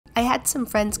I had some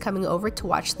friends coming over to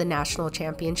watch the national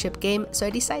championship game, so I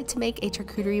decided to make a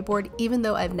charcuterie board even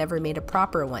though I've never made a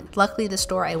proper one. Luckily, the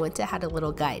store I went to had a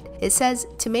little guide. It says,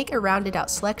 to make a rounded out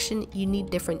selection, you need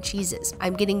different cheeses.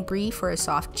 I'm getting brie for a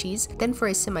soft cheese, then for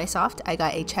a semi-soft, I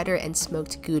got a cheddar and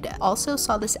smoked Gouda. Also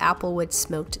saw this applewood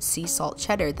smoked sea salt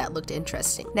cheddar that looked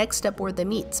interesting. Next up were the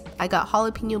meats. I got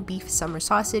jalapeno beef summer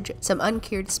sausage, some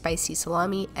uncured spicy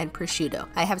salami, and prosciutto.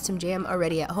 I have some jam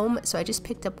already at home, so I just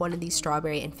picked up one of these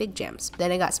strawberry and fig jams.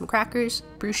 Then I got some crackers,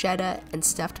 bruschetta, and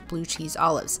stuffed blue cheese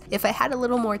olives. If I had a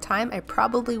little more time, I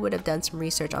probably would have done some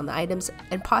research on the items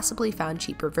and possibly found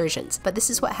cheaper versions, but this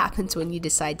is what happens when you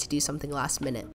decide to do something last minute.